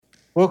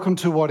Welcome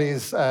to what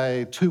is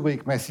a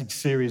 2-week message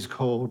series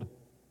called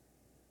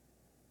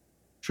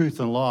Truth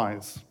and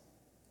Lies.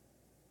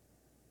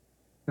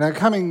 Now,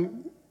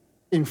 coming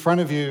in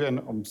front of you, and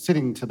I'm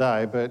sitting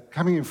today, but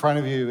coming in front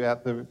of you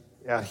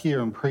out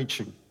here and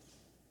preaching,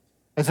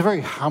 it's a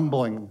very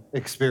humbling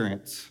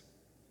experience.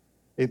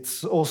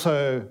 It's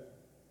also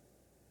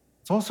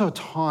a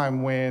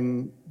time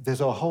when there's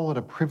a whole lot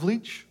of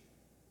privilege,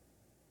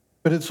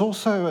 but it's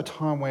also a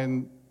time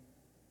when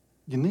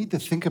you need to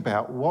think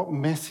about what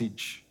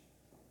message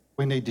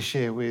we need to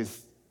share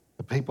with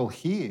the people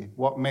here.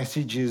 What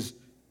message is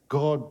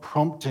God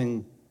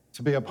prompting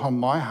to be upon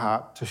my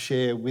heart to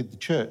share with the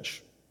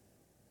church?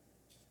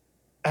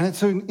 And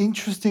it's an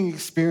interesting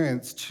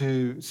experience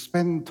to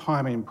spend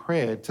time in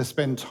prayer, to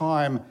spend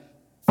time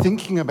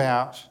thinking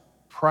about,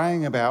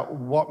 praying about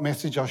what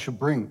message I should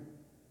bring.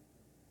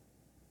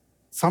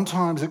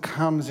 Sometimes it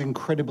comes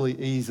incredibly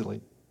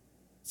easily.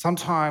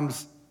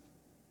 Sometimes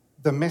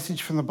the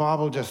message from the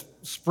Bible just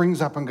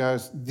springs up and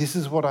goes, this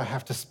is what I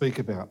have to speak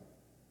about.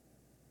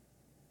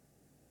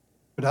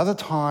 But other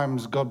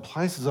times God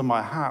places on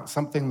my heart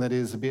something that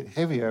is a bit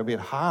heavier, a bit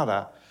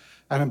harder,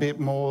 and a bit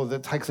more,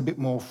 that takes a bit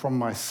more from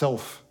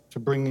myself to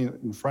bring it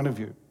in front of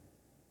you.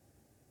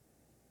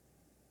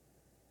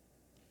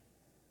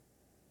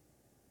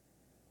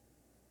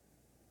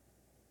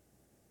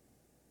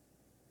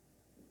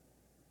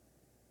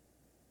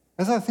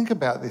 As I think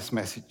about this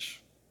message,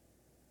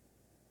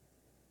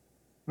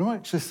 I want to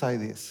actually say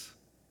this.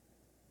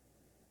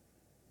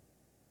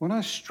 When I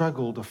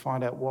struggle to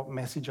find out what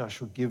message I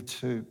should give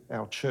to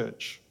our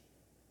church,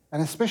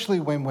 and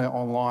especially when we're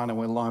online and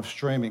we're live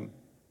streaming,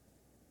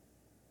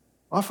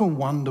 I often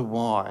wonder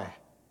why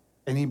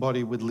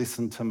anybody would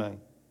listen to me.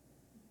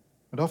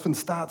 It often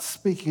starts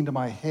speaking to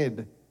my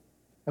head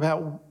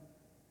about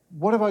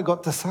what have I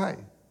got to say?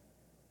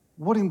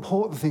 What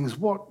important things,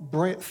 what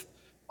breadth?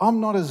 I'm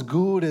not as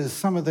good as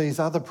some of these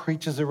other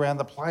preachers around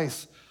the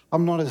place.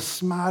 I'm not as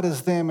smart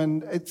as them,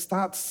 and it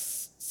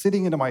starts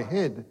sitting into my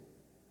head.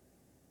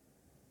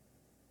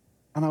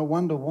 And I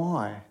wonder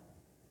why.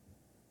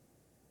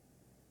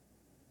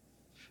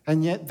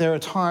 And yet there are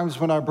times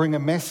when I bring a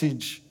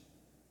message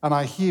and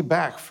I hear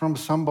back from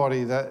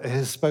somebody that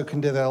has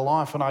spoken to their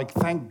life, and I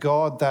thank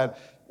God that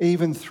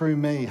even through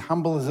me,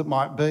 humble as it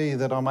might be,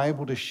 that I'm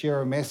able to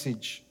share a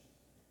message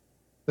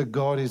that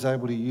God is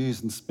able to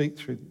use and speak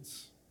through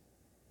this.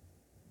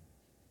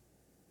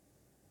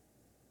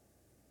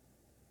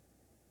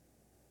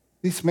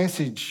 This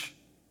message,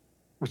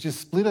 which is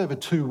split over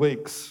 2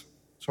 weeks,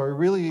 so I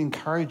really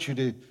encourage you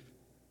to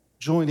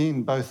join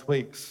in both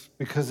weeks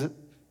because it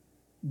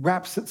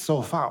wraps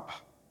itself up,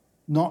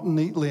 not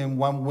neatly in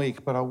 1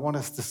 week, but I want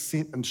us to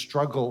sit and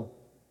struggle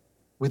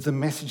with the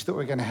message that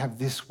we're going to have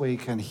this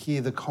week and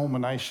hear the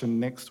culmination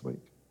next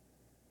week.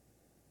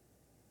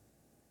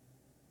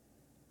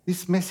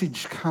 This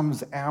message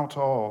comes out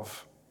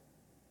of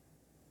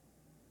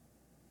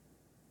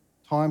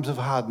times of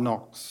hard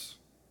knocks,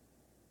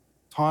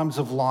 times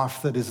of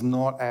life that is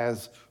not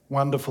as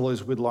wonderful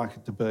as we'd like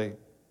it to be.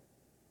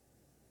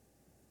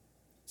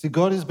 See,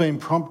 God has been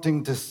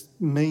prompting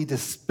me to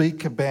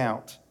speak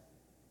about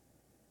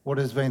what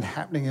has been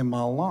happening in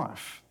my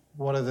life.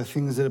 What are the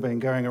things that have been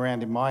going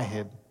around in my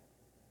head?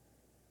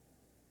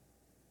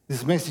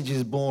 This message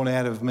is born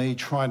out of me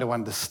trying to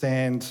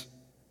understand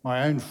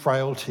my own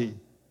frailty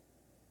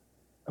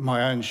and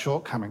my own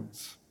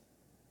shortcomings,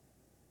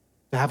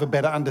 to have a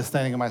better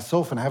understanding of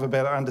myself and have a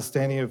better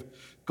understanding of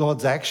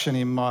God's action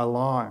in my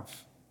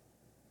life.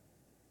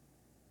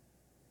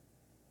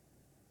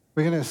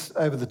 We're going to,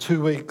 over the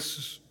 2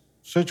 weeks,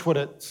 search what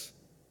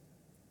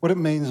it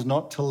means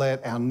not to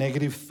let our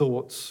negative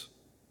thoughts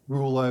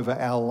rule over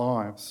our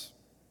lives,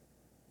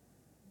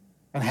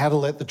 and how to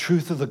let the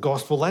truth of the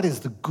gospel, that is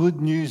the good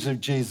news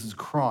of Jesus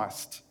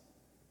Christ,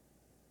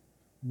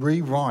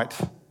 rewrite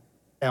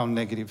our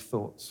negative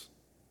thoughts.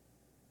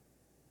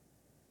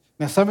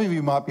 Now, some of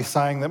you might be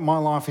saying that my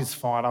life is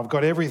fine, I've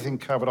got everything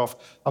covered off,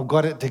 I've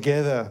got it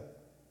together,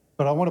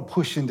 but I want to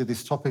push into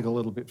this topic a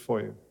little bit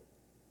for you.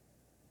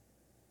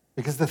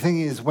 Because the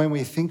thing is, when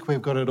we think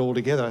we've got it all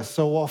together,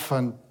 so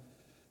often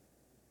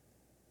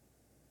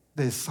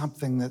there's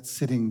something that's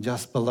sitting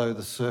just below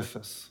the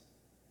surface.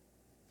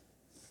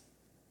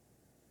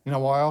 You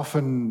know, I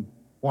often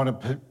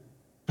want to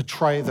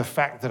portray the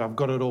fact that I've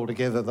got it all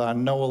together, that I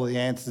know all the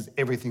answers,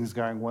 everything's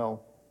going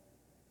well.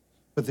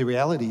 But the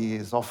reality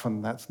is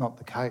often that's not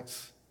the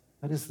case.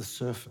 That is the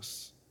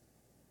surface.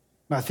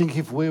 And I think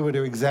if we were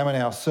to examine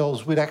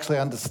ourselves, we'd actually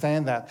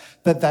understand that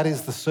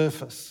is the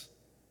surface.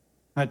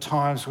 And at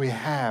times we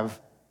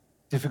have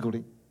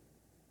difficulty.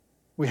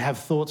 We have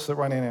thoughts that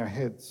run in our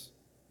heads.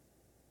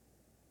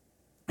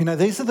 You know,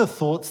 these are the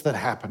thoughts that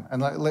happen.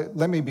 And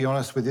let me be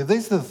honest with you.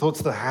 These are the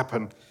thoughts that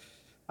happen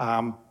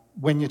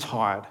when you're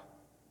tired.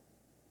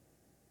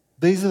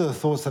 These are the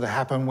thoughts that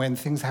happen when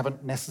things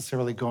haven't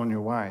necessarily gone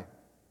your way.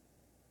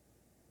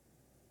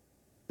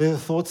 They're the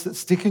thoughts that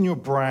stick in your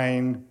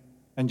brain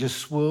and just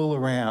swirl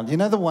around. You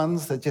know, the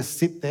ones that just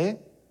sit there?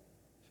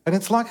 And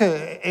it's like an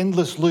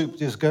endless loop,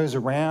 just goes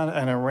around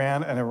and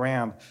around and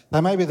around. They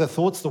may be the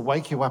thoughts that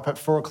wake you up at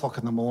 4 o'clock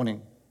in the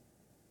morning.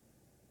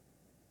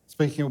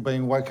 Speaking of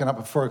being woken up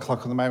at 4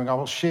 o'clock in the morning, I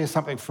will share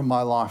something from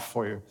my life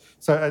for you.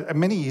 So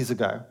many years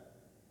ago,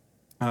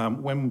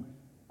 when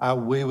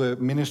we were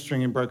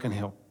ministering in Broken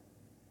Hill,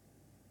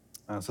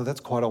 so that's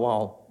quite a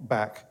while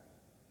back,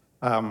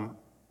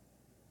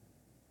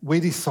 we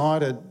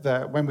decided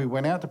that when we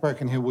went out to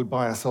Broken Hill, we'd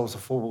buy ourselves a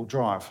four-wheel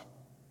drive.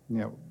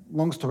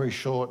 Long story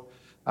short,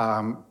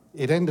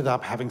 it ended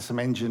up having some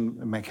engine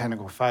and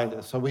mechanical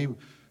failure. So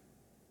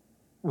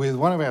with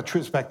one of our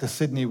trips back to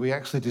Sydney, we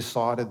actually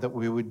decided that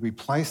we would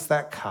replace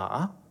that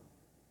car,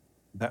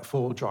 that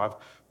four-wheel drive,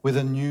 with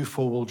a new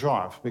four-wheel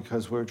drive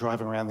because we were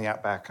driving around the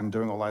outback and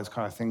doing all those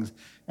kind of things.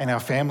 And our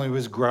family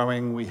was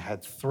growing. We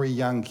had 3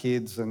 young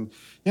kids. And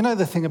you know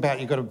the thing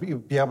about you've got to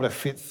be able to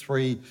fit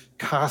 3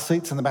 car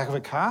seats in the back of a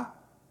car?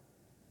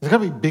 It's got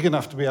to be big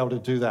enough to be able to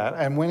do that.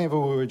 And whenever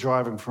we were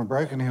driving from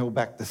Broken Hill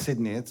back to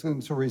Sydney, it's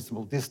a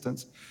reasonable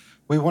distance,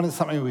 we wanted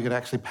something we could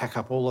actually pack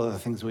up all of the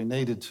things we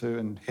needed to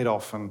and head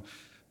off and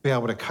be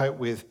able to cope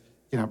with,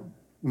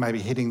 maybe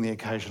hitting the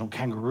occasional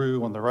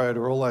kangaroo on the road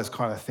or all those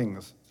kind of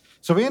things.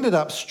 So we ended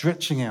up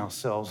stretching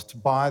ourselves to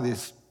buy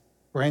this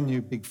brand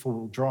new big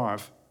four-wheel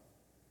drive.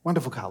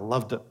 Wonderful car,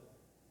 loved it.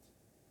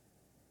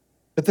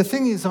 But the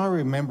thing is, I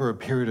remember a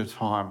period of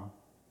time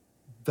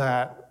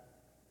that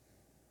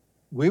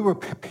we were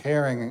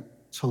preparing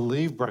to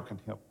leave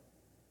Broken Hill,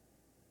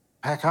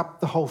 pack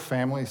up the whole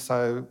family.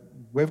 So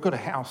we've got a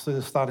house that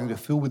is starting to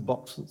fill with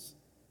boxes.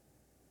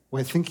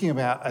 We're thinking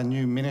about a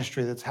new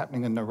ministry that's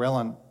happening in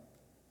Narellan.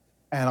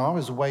 And I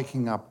was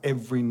waking up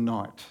every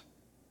night,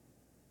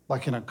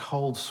 like in a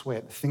cold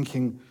sweat,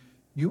 thinking,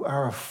 you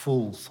are a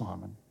fool,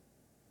 Simon.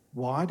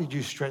 Why did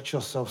you stretch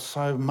yourself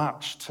so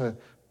much to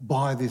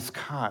buy this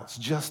car? It's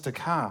just a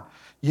car.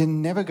 You're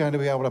never going to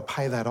be able to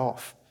pay that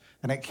off.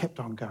 And it kept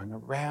on going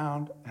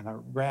around and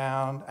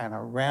around and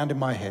around in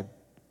my head.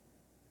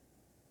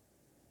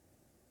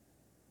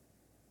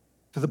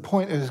 To the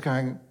point it was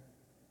going,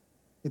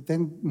 it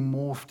then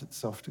morphed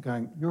itself to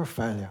going, you're a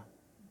failure.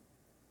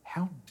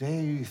 How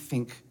dare you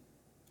think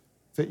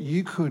that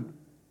you could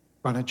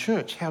run a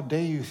church? How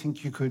dare you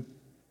think you could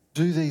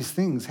do these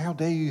things? How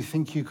dare you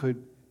think you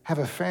could have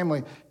a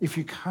family if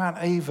you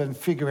can't even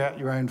figure out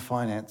your own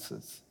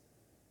finances?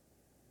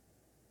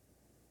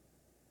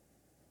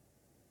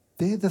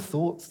 They're the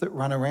thoughts that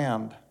run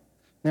around.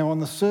 Now, on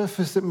the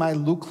surface, it may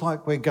look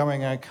like we're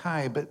going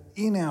okay, but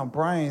in our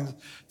brains,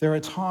 there are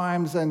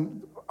times,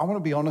 and I want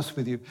to be honest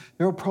with you,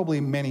 there are probably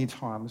many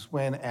times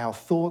when our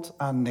thoughts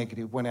are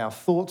negative, when our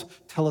thoughts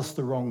tell us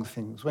the wrong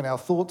things, when our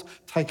thoughts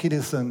take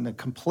us in a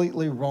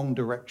completely wrong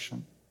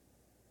direction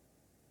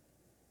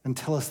and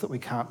tell us that we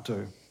can't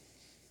do.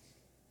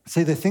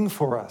 See, the thing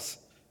for us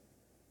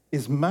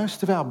is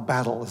most of our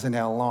battles in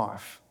our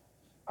life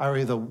are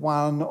either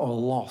won or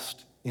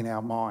lost in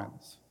our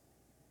minds.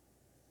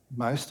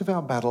 Most of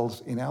our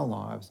battles in our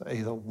lives are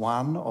either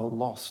won or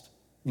lost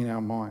in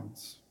our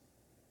minds.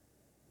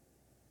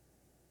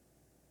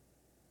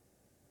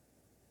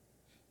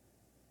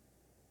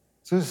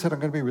 So as I said, I'm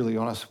going to be really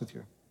honest with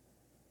you.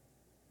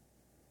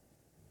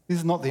 This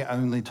is not the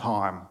only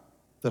time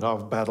that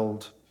I've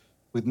battled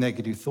with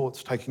negative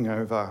thoughts taking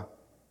over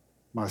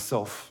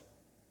myself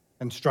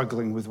and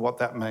struggling with what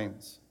that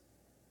means.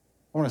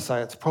 I want to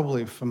say it's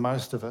probably, for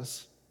most of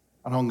us,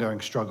 an ongoing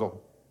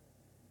struggle.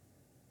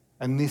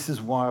 And this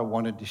is why I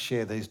wanted to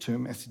share these 2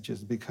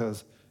 messages,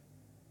 because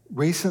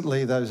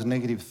recently those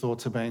negative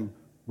thoughts have been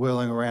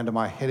whirling around in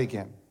my head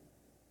again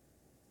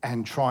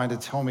and trying to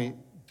tell me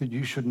that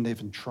you shouldn't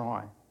even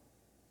try.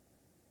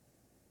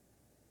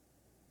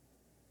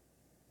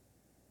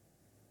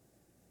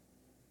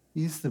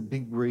 Here's the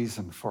big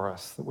reason for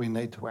us that we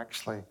need to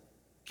actually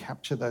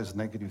capture those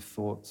negative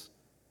thoughts,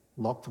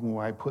 lock them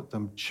away, put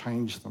them,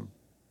 change them.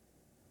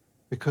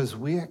 Because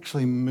we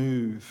actually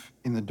move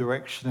in the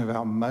direction of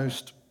our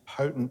most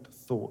potent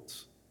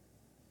thoughts.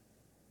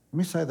 Let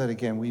me say that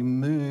again. We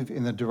move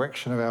in the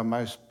direction of our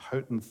most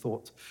potent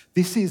thoughts.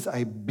 This is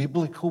a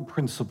biblical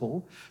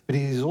principle, but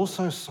it is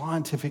also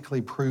scientifically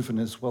proven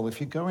as well.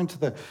 If you go into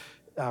the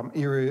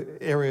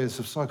areas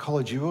of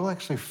psychology, you will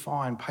actually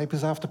find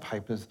papers after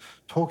papers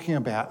talking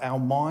about our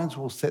minds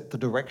will set the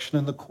direction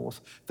and the course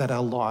that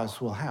our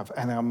lives will have.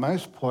 And our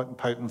most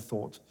potent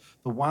thoughts,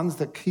 the ones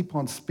that keep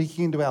on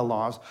speaking into our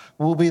lives,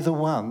 will be the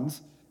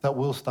ones that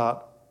will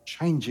start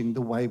changing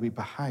the way we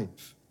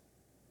behave.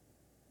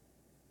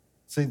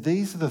 See,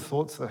 these are the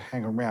thoughts that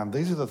hang around.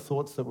 These are the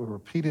thoughts that were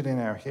repeated in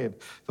our head,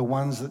 the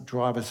ones that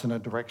drive us in a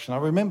direction. I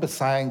remember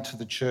saying to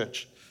the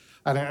church,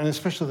 and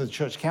especially the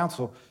church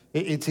council,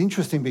 it's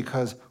interesting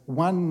because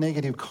one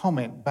negative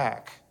comment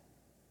back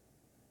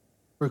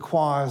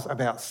requires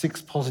about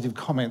 6 positive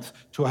comments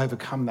to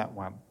overcome that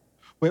one.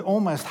 We're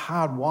almost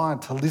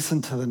hardwired to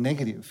listen to the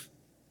negative.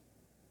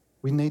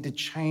 We need to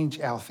change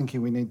our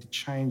thinking. We need to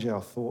change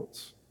our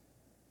thoughts.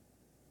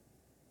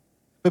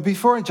 But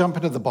before I jump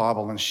into the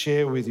Bible and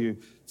share with you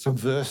some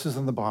verses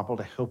in the Bible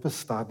to help us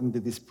start into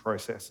this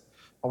process,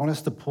 I want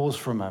us to pause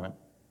for a moment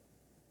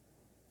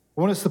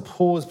I want us to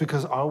pause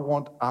because I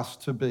want us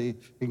to be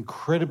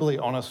incredibly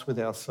honest with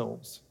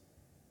ourselves.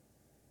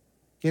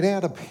 Get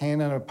out a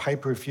pen and a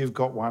paper if you've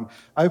got one.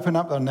 Open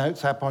up the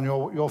notes app on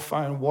your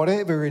phone,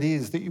 whatever it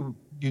is that you'd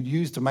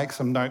use to make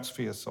some notes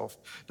for yourself.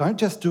 Don't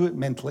just do it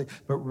mentally,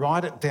 but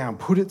write it down,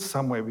 put it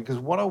somewhere, because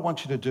what I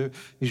want you to do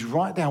is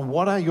write down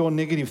what are your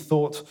negative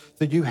thoughts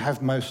that you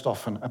have most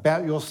often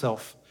about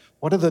yourself.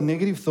 What are the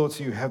negative thoughts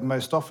that you have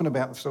most often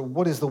about yourself? So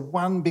what is the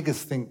one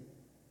biggest thing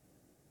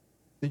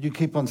that you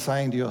keep on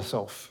saying to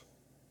yourself?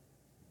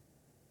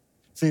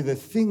 See, the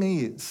thing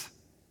is,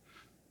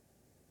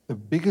 the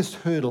biggest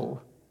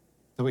hurdle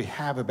that we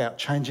have about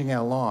changing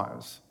our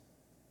lives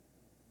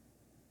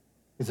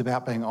is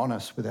about being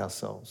honest with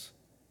ourselves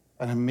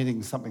and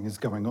admitting something is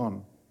going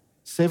on.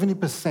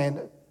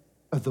 70%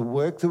 of the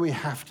work that we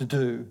have to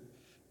do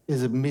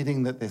is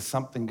admitting that there's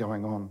something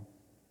going on.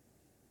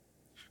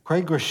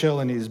 Craig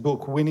Groeschel, in his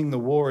book, Winning the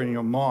War in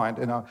Your Mind,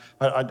 and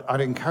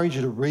I'd encourage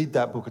you to read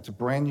that book. It's a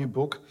brand new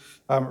book.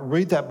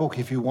 Read that book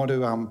if you want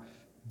to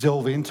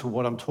delve into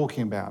what I'm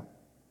talking about.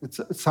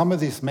 Some of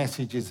this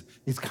message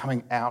is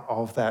coming out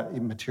of that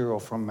material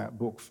from that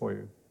book for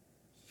you.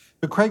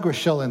 But Craig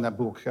Groeschel in that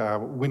book,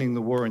 Winning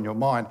the War in Your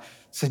Mind,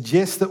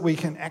 suggests that we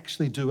can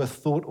actually do a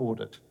thought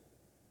audit.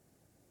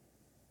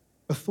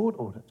 A thought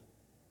audit.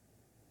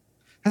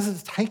 Has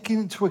it taken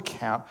into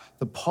account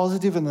the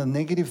positive and the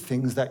negative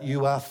things that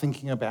you are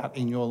thinking about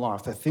in your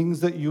life, the things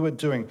that you are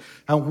doing,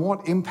 and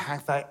what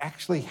impact they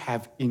actually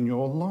have in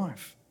your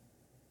life?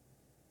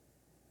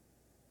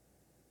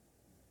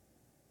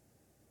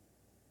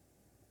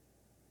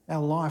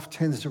 Our life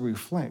tends to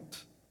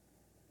reflect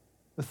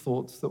the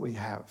thoughts that we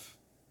have.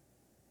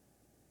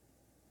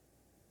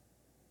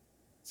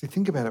 See,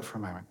 think about it for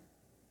a moment.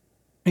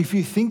 If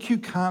you think you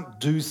can't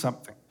do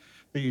something,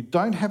 that you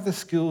don't have the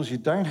skills, you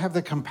don't have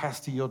the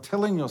capacity, you're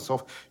telling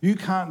yourself you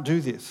can't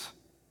do this,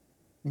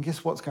 then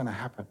guess what's going to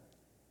happen?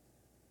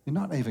 You're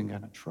not even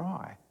going to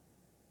try.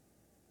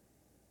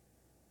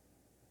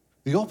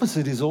 The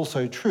opposite is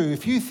also true.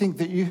 If you think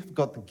that you've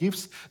got the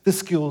gifts, the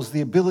skills,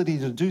 the ability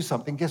to do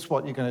something, guess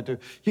what you're going to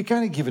do? You're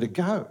going to give it a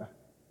go.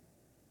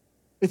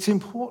 It's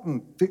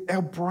important that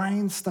our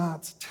brain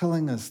starts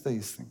telling us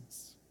these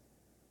things.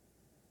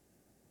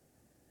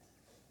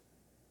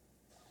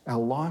 Our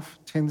life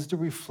tends to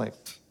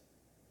reflect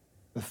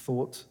the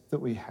thoughts that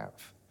we have.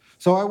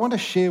 So I want to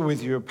share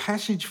with you a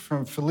passage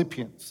from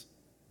Philippians.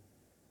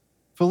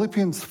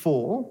 Philippians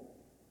 4,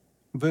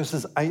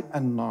 verses 8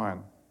 and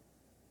 9.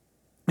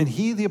 And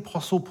here the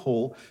Apostle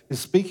Paul is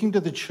speaking to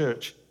the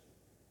church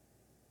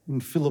in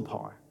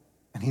Philippi,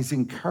 and he's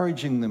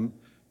encouraging them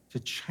to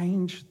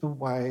change the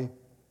way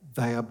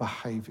they are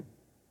behaving,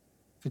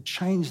 to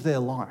change their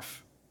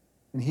life.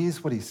 And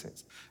here's what he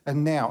says.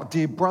 And now,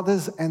 dear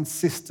brothers and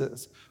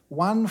sisters,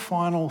 one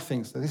final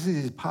thing. So this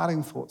is his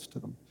parting thoughts to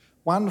them.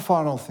 One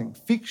final thing.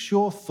 Fix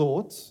your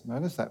thoughts,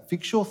 notice that,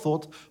 fix your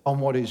thoughts on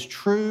what is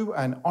true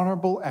and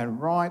honourable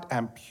and right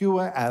and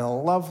pure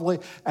and lovely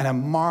and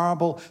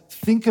admirable.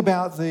 Think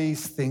about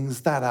these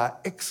things that are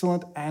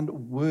excellent and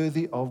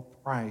worthy of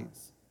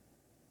praise.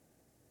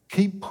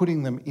 Keep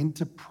putting them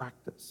into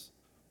practice.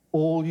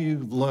 All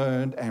you've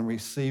learned and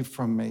received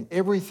from me,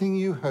 everything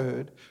you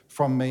heard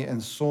from me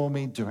and saw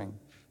me doing,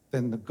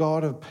 then the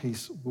God of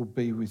peace will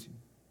be with you.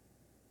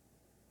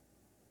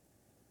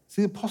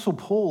 See, the Apostle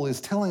Paul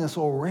is telling us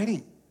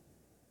already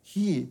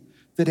here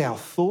that our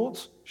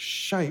thoughts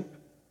shape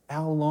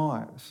our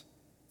lives.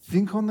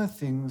 Think on the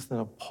things that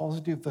are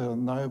positive, that are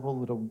noble,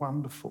 that are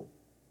wonderful,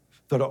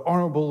 that are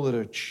honourable, that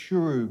are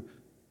true,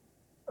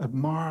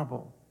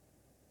 admirable.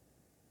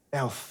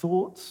 Our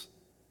thoughts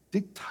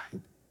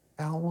dictate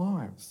our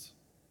lives.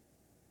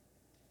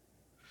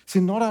 See,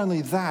 not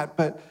only that,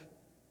 but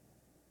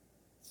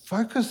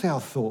focus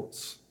our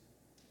thoughts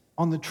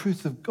on the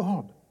truth of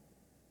God.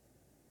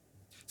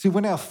 See,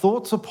 when our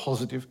thoughts are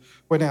positive,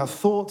 when our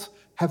thoughts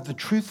have the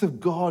truth of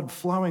God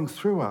flowing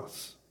through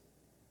us,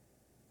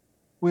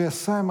 we are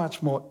so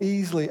much more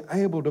easily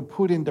able to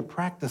put into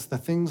practice the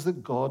things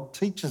that God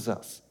teaches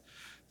us,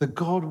 that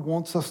God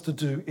wants us to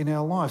do in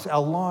our lives.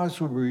 Our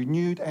lives will be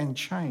renewed and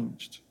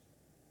changed.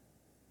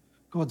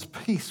 God's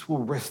peace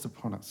will rest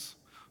upon us.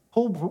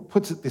 Paul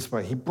puts it this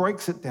way. He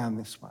breaks it down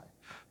this way.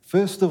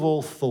 First of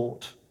all,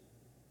 thought.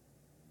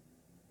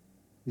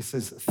 He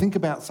says, think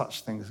about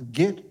such things.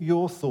 Get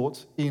your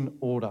thoughts in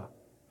order.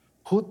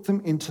 Put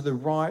them into the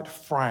right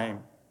frame.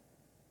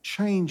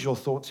 Change your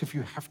thoughts if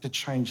you have to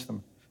change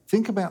them.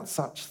 Think about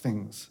such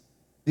things.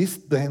 This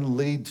then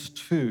leads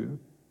to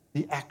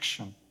the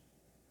action.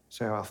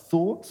 So our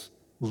thoughts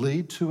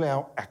lead to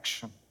our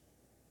action.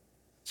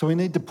 So we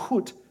need to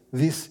put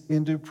this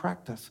into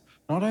practice.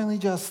 Not only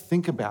just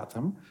think about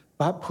them,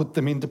 but put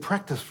them into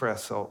practice for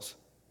ourselves.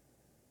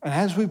 And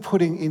as we're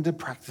putting into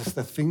practice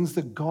the things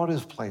that God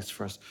has placed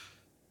for us,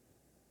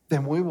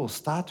 then we will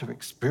start to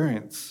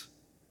experience,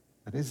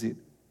 that is it,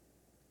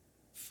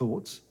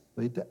 thoughts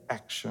lead to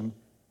action,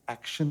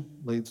 action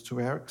leads to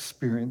our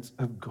experience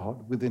of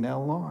God within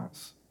our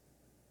lives.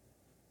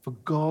 For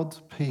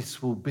God's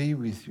peace will be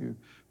with you,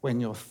 when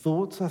your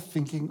thoughts are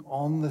thinking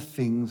on the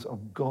things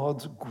of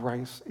God's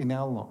grace in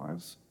our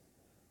lives,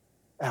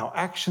 our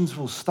actions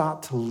will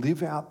start to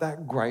live out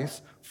that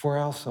grace for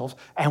ourselves,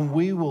 and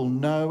we will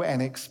know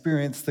and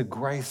experience the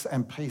grace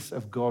and peace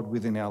of God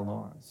within our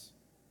lives.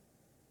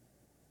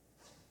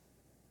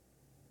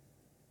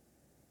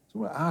 So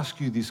I want to ask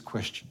you this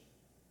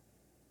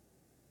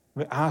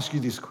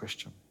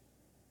question.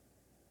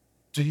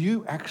 Do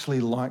you actually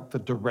like the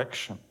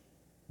direction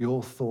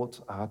your thoughts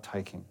are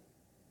taking?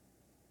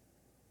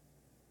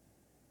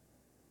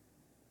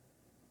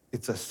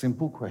 It's a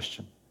simple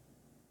question.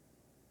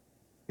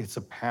 It's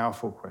a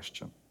powerful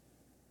question.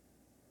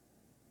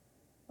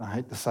 I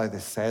hate to say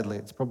this sadly,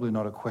 it's probably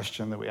not a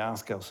question that we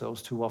ask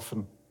ourselves too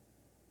often.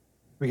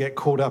 We get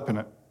caught up in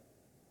it.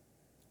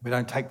 We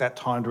don't take that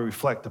time to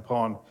reflect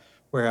upon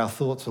where our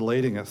thoughts are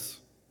leading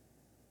us.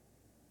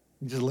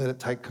 We just let it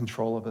take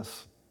control of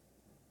us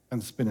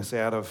and spin us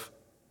out of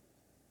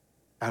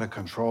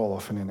control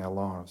often in our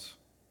lives.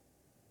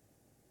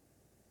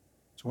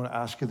 So I want to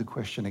ask you the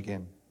question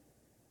again.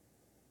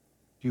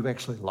 Do you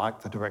actually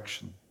like the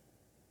direction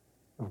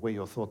of where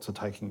your thoughts are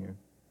taking you?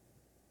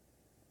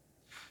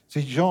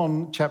 See,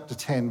 John chapter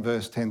 10,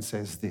 verse 10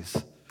 says this: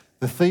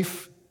 the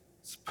thief's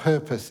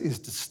purpose is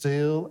to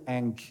steal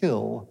and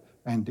kill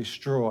and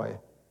destroy.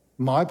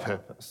 My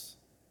purpose,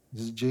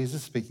 this is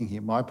Jesus speaking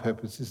here, my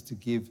purpose is to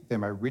give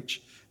them a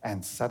rich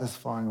and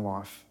satisfying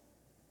life.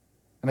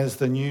 And as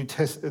the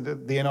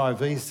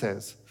NIV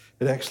says,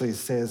 it actually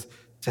says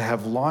to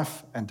have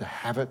life and to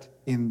have it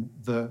in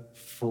the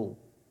full.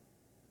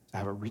 To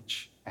have a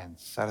rich and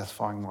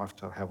satisfying life,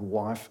 to have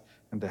life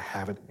and to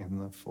have it in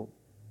the full.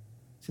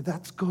 See,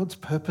 that's God's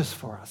purpose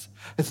for us.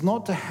 It's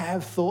not to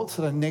have thoughts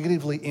that are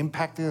negatively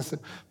impacting us,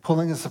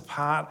 pulling us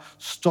apart,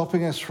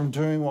 stopping us from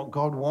doing what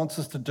God wants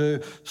us to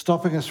do,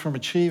 stopping us from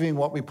achieving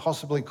what we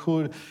possibly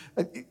could.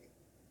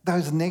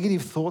 Those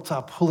negative thoughts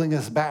are pulling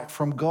us back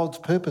from God's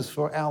purpose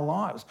for our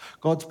lives,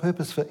 God's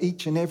purpose for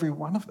each and every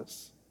one of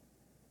us.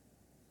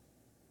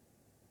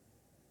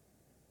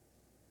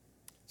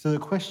 So the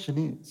question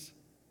is,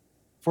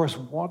 for us,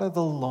 what are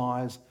the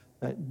lies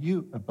that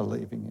you are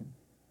believing in?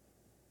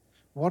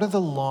 What are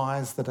the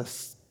lies that are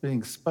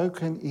being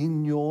spoken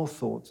in your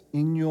thoughts,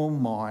 in your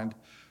mind?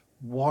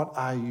 What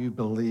are you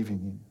believing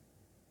in?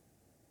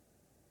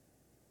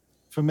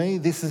 For me,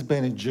 this has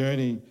been a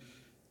journey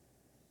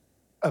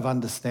of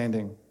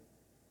understanding.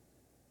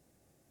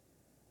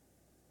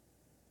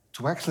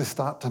 To actually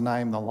start to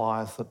name the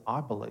lies that I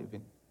believe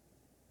in.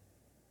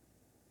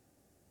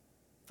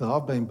 That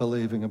I've been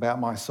believing about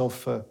myself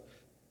for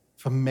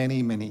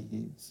many, many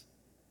years.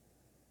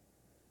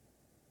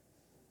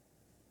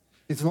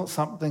 It's not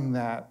something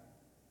that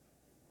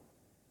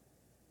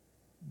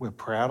we're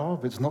proud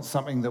of. It's not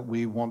something that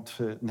we want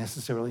to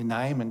necessarily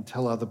name and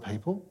tell other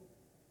people.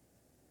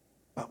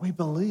 But we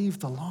believe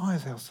the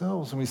lies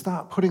ourselves and we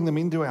start putting them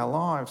into our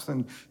lives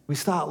and we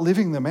start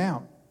living them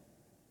out.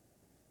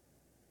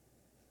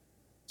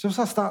 So as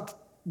I start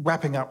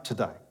wrapping up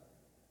today,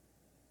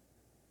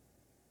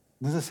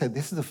 and as I said,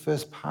 this is the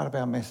first part of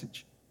our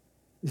message,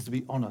 is to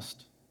be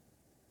honest,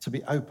 to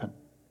be open,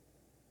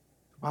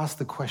 to ask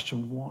the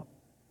question, what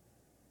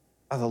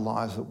are the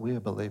lies that we are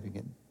believing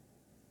in?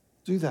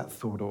 Do that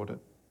thought audit.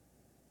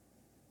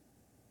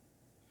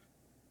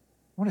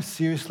 I want to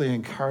seriously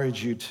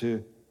encourage you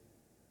to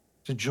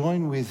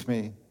join with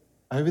me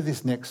over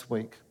this next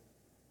week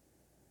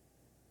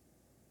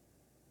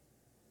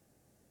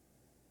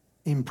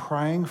in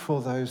praying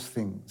for those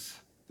things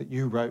that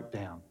you wrote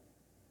down.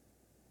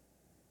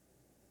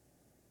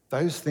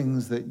 Those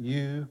things that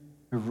you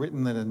have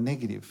written that are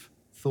negative,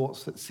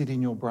 thoughts that sit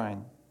in your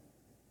brain,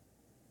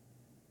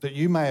 that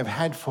you may have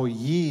had for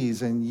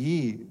years and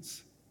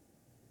years.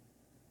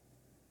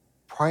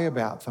 Pray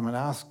about them and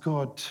ask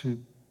God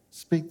to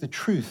speak the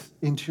truth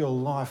into your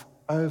life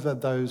over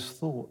those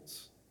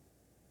thoughts.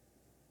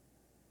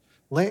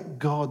 Let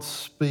God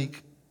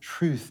speak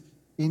truth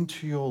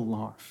into your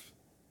life.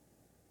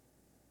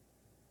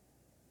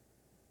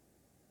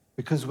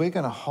 Because we're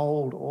going to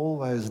hold all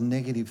those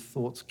negative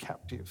thoughts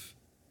captive.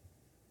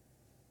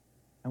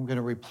 And we're going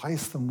to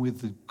replace them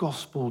with the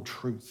gospel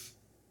truth.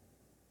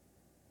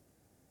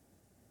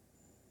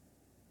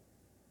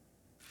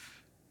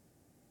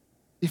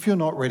 If you're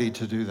not ready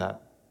to do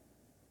that,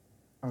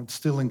 I would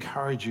still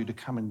encourage you to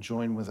come and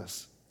join with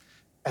us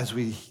as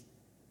we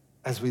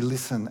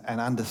listen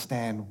and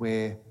understand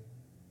where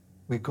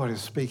God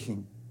is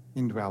speaking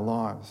into our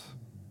lives.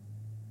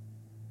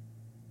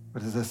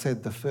 But as I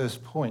said, the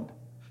first point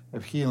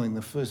of healing,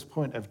 the first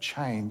point of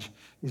change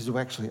is to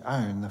actually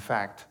own the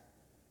fact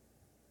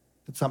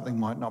that something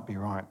might not be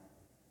right.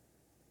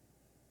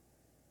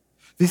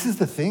 This is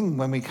the thing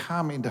when we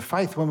come into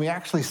faith, when we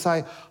actually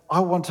say, I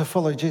want to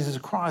follow Jesus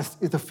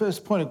Christ, the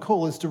first point of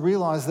call is to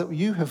realize that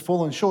you have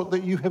fallen short,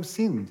 that you have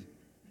sinned.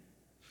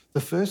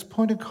 The first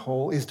point of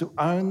call is to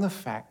own the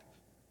fact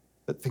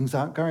that things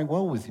aren't going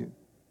well with you.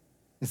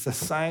 It's the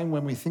same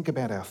when we think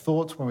about our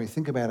thoughts, when we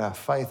think about our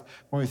faith,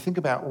 when we think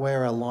about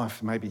where our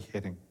life may be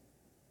heading.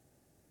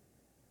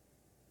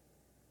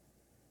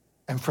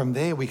 And from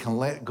there, we can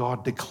let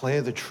God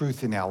declare the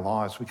truth in our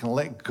lives. We can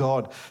let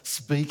God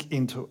speak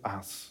into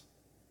us.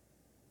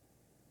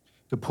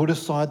 To put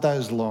aside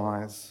those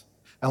lies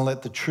and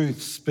let the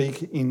truth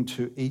speak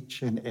into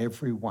each and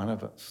every one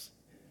of us.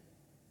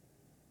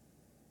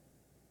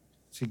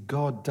 See,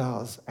 God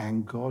does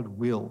and God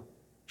will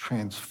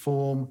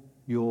transform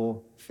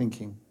your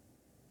thinking.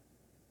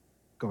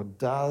 God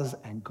does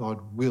and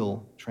God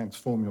will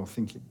transform your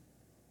thinking.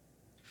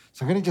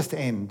 So I'm going to just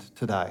end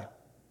today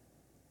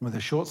with a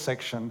short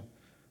section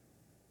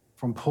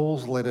from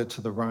Paul's letter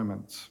to the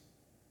Romans.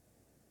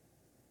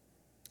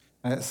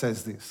 And it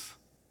says this.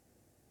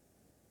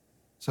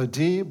 So,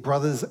 dear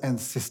brothers and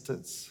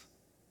sisters,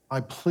 I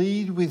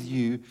plead with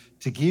you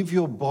to give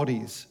your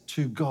bodies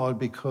to God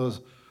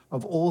because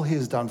of all he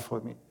has done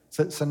for me.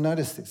 So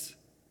notice this.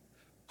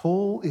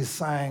 Paul is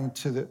saying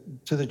to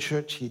the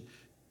church here,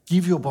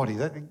 give your body,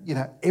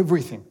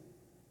 everything,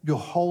 your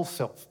whole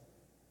self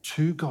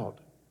to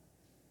God.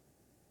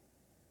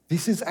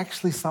 This is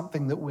actually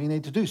something that we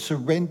need to do.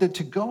 Surrender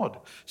to God.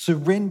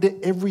 Surrender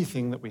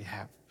everything that we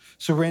have.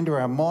 Surrender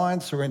our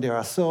minds, surrender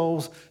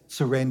ourselves,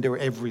 surrender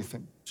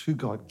everything to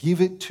God. Give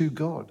it to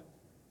God.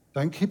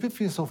 Don't keep it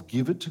for yourself.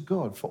 Give it to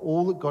God for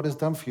all that God has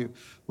done for you.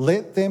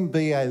 Let them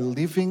be a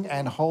living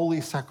and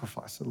holy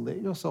sacrifice. So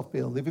let yourself be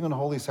a living and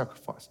holy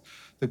sacrifice,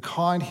 the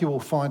kind he will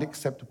find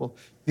acceptable.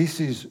 This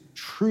is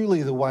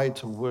truly the way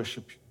to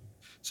worship you.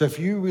 So if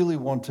you really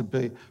want to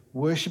be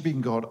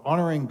worshiping God,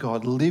 honouring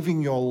God,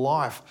 living your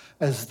life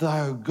as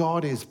though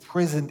God is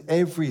present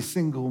every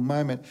single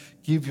moment,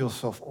 give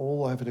yourself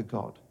all over to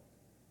God.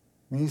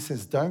 And he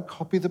says, don't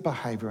copy the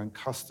behaviour and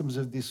customs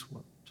of this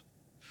world,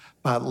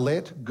 but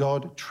let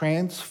God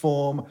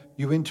transform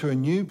you into a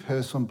new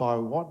person by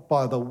what?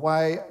 By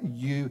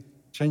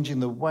changing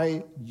the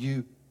way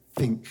you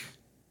think.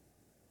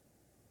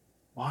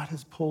 Why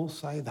does Paul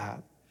say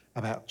that?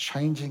 About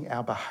changing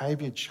our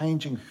behaviour,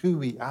 changing who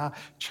we are,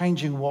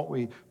 changing what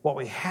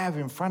we have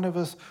in front of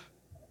us,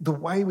 the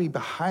way we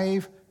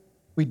behave.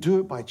 We do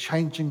it by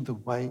changing the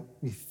way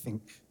we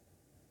think.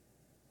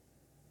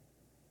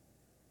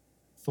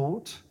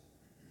 Thought,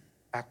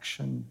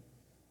 action,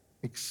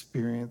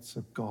 experience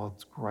of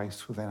God's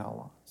grace within our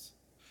lives.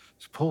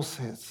 So Paul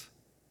says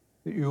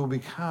that you will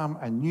become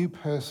a new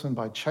person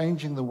by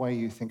changing the way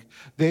you think.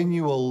 Then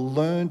you will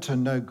learn to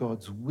know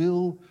God's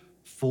will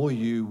for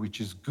you, which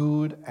is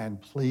good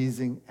and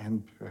pleasing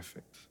and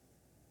perfect.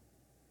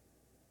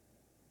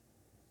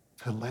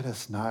 To let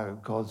us know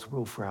God's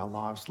will for our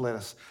lives. Let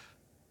us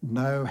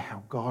know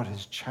how God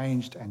has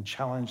changed and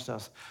challenged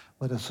us.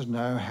 Let us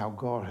know how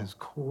God has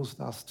caused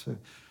us to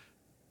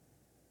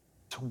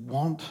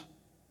want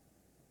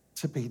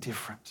to be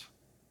different.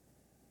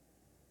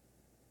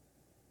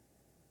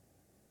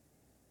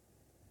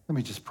 Let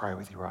me just pray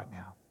with you right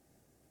now.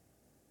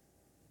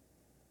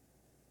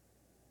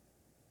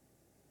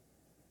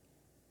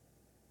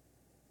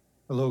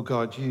 Lord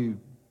God, you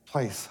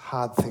place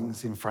hard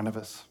things in front of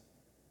us.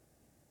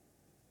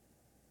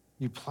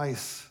 You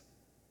place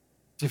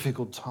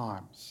difficult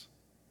times.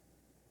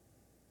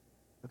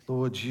 But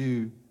Lord,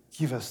 you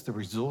give us the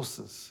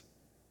resources.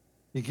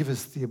 You give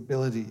us the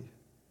ability.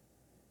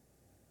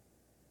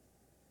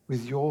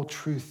 With your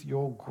truth,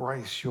 your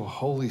grace, your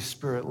Holy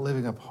Spirit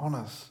living upon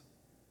us,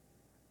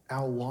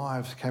 our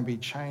lives can be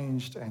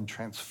changed and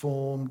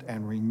transformed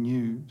and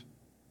renewed.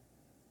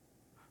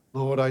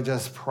 Lord, I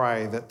just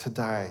pray that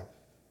today,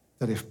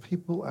 that if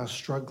people are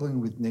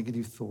struggling with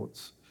negative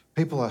thoughts,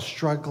 people are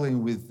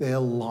struggling with their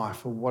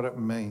life or what it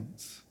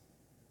means,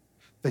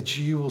 that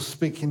you will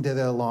speak into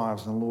their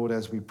lives. And Lord,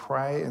 as we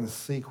pray and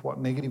seek what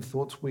negative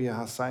thoughts we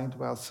are saying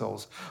to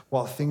ourselves,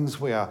 what things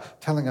we are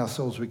telling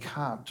ourselves we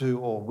can't do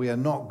or we are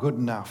not good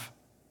enough,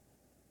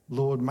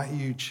 Lord, may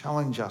you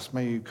challenge us,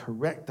 may you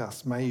correct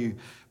us, may you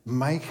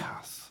make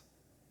us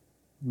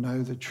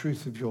know the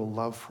truth of your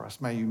love for us.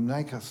 May you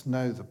make us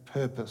know the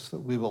purpose that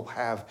we will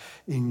have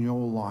in your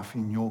life,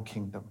 in your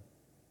kingdom.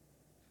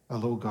 Oh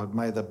Lord God,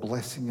 may the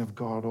blessing of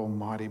God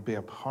Almighty be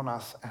upon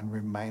us and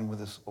remain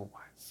with us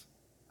always.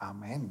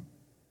 Amen.